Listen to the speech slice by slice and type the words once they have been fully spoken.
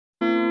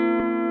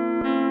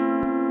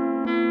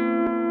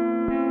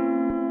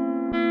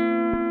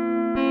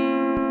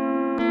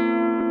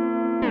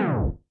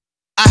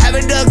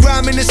Haven't done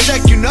grime in a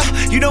sec, you know.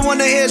 You don't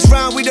wanna hear us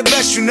rhyme, we the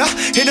best, you know.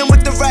 Hit him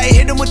with the right,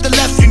 hit him with the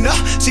left, you know.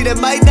 See, there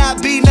might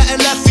not be nothing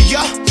left for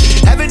y'all.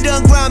 Haven't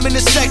done grime in a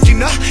sec, you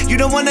know. You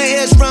don't wanna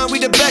hear us rhyme, we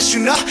the best,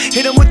 you know.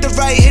 Hit him with the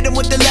right, hit him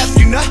with the left,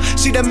 you know.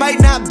 See, there might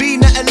not be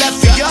nothing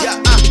left for y'all.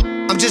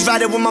 I'm just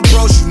riding with my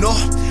bros, you know.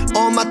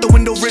 Arm out the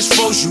window, wrist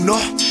froze, you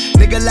know.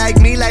 Nigga like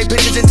me, like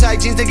bitches in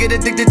tight jeans, they get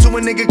addicted to a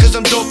nigga cause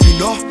I'm dope, you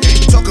know.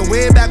 Talking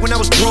way back when I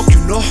was broke,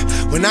 you know.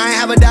 When I ain't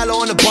have a dollar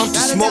on the bump to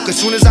smoke. As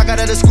soon as I got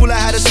out of school, I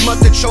had a smut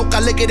to choke. I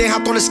lick it and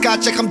hop on the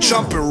scotch like I'm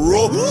jumping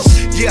rope.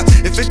 Yeah,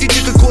 if 50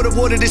 took a quart of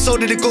water, they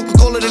sold it to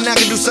Coca-Cola, then I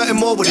can do something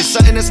more with it.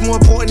 Something that's more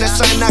important, that's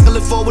something I can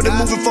look forward to.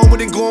 Moving forward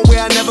and going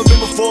where I never been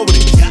before with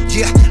it.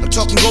 Yeah, I'm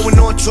talking going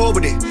on tour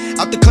with it.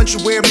 Out the country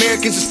where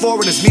Americans is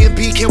foreigners. Me and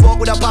B can't walk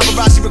without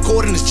paparazzi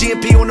recording us.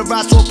 GMP on the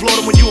rise, so applaud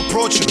them when you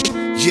approaching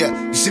them. Yeah,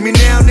 you see me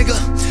now, nigga?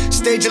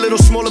 Stage a little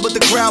smaller, but the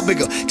crowd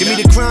bigger. Give me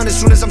the crown as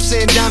soon as I'm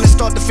sitting down and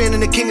start defending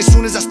the king as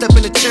soon as I step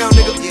into town,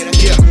 nigga.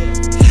 Yeah,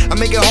 I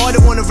make it hard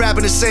to wanna rap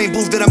in the same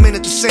booth that I'm in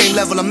at the same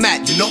level I'm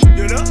at, you know?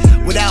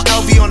 Without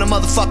LV on the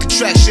motherfucking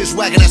track, shit's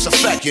whacking, that's a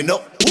fact, you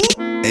know?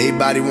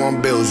 Everybody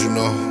want bills, you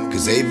know.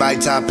 Cause everybody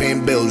top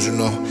paying bills, you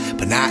know.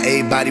 But not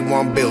everybody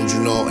want bills, you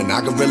know. And I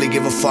can really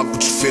give a fuck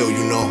what you feel,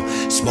 you know.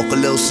 Smoke a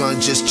little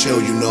sun, just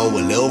chill, you know. A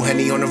little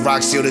Henny on the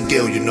rock, seal the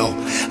deal, you know.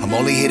 I'm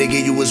only here to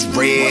get you what's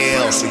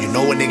real, so you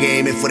know a nigga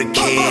aiming for the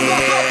kill.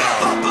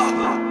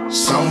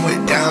 Somewhere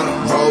down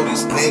the road,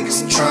 these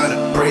niggas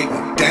tryna break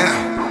me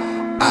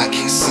down. I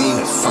can't seem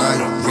to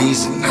find a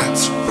reason not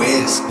to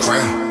wear this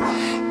crown.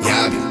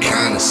 Y'all been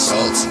kinda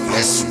salty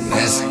as soon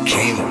as I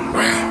came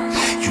around.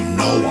 You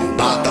know I'm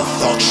about to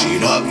fuck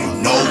shit up, you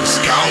know it's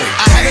going down.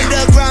 I haven't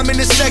done grime in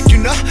a sec, you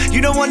know.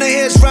 You don't wanna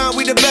hear us rhyme,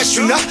 we the best,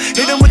 you know.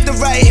 Hit him with the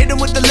right, hit him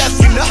with the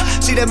left, you know.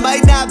 See, there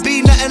might not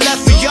be nothing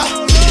left for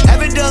y'all.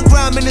 Haven't done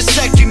grime in a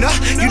sec, you know.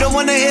 You don't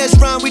wanna hear us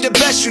rhyme, we the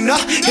best, you know.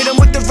 Hit him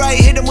with the right,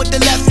 hit him with the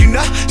left, you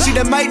know. See,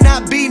 there might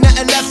not be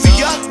nothing left for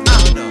y'all.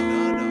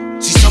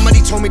 See, somebody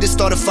told me to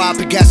start a fire,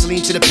 put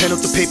gasoline to the pen,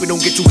 if the paper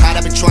don't get too hot.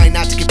 I've been trying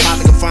not to get popped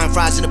like I'm frying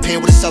fries in a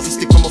pan with a selfie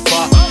stick from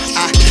afar.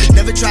 I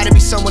never try to be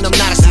someone I'm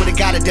not. I swear to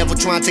God, the devil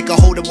trying to take a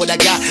hold of what I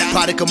got.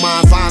 Product of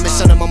my environment,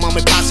 son of my mom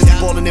and pops. If you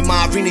ballin' in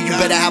my arena, you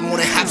better have more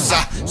than hops.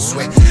 I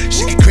swear,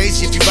 shit get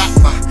crazy if you rock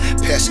my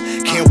past.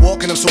 Can't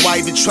walk in them, so why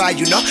even try,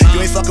 you know?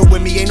 You ain't fucking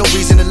with me, ain't no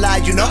reason to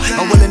lie, you know?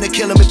 I'm willing to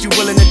kill him if you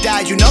willing to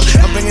die, you know?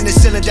 I'm bringing the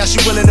ceiling down, she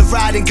willing to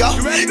ride and go.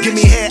 Give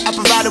me head, I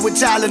provide it with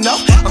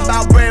Tylenol. I'm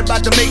about bread,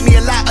 about to make me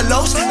a lot of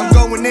loaves. I'm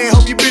going in,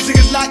 hope you bitch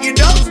niggas lock your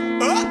doors.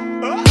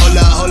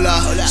 Hold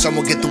up.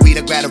 Someone get the weed,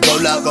 I grab a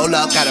roll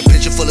up. Got a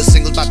picture full of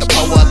singles, about to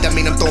pull up. That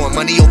mean I'm throwing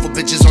money over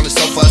bitches on the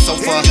sofa.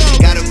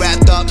 Got it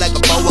wrapped up like a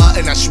boa,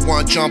 and now she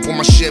wanna jump on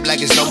my ship like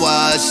it's no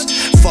us.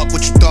 Fuck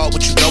what you thought,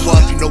 what you know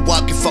of. You know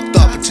what, get fucked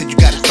up until you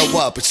gotta throw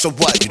up. And so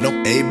what, you know?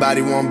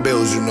 Everybody want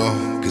bills, you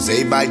know. Cause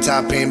everybody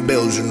top paying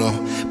bills, you know.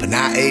 But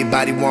not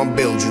everybody want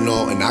bills, you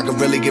know. And I can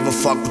really give a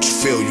fuck what you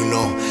feel, you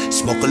know.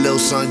 Smoke a little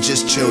sun,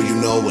 just chill, you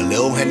know. A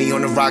little Henny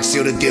on the rock,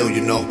 seal the deal,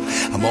 you know.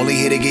 I'm only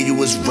here to get you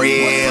what's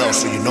real,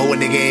 so you know a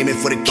nigga aiming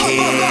for the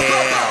kill.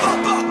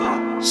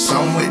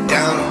 Somewhere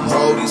down the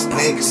road, these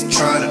niggas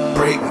tryna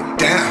break me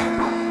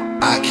down.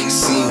 I can't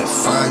seem to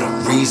find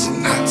a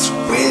reason not to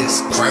wear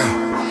this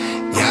crown.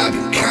 Y'all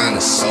been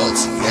kinda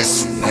salty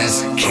as soon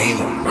as I came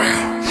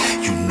around.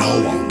 You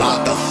know I'm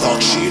about to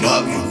fuck shit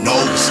up, you know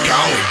it's going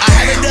down. I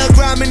haven't done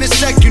grime in a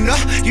sec, you know.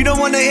 You don't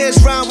wanna hear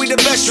us rhyme, we the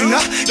best, you know.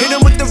 Hit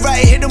him with the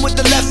right, hit him with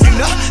the left, you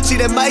know. See,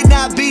 there might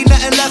not be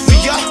nothing left for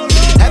y'all.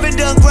 Haven't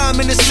done grime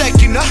in a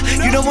sec, you know.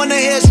 You don't wanna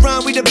hear us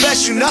rhyme, we the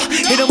best, you know.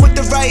 Hit him with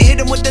the right, hit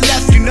him with the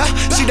left, you know.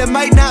 See, there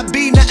might not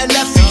be nothing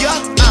left for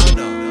y'all.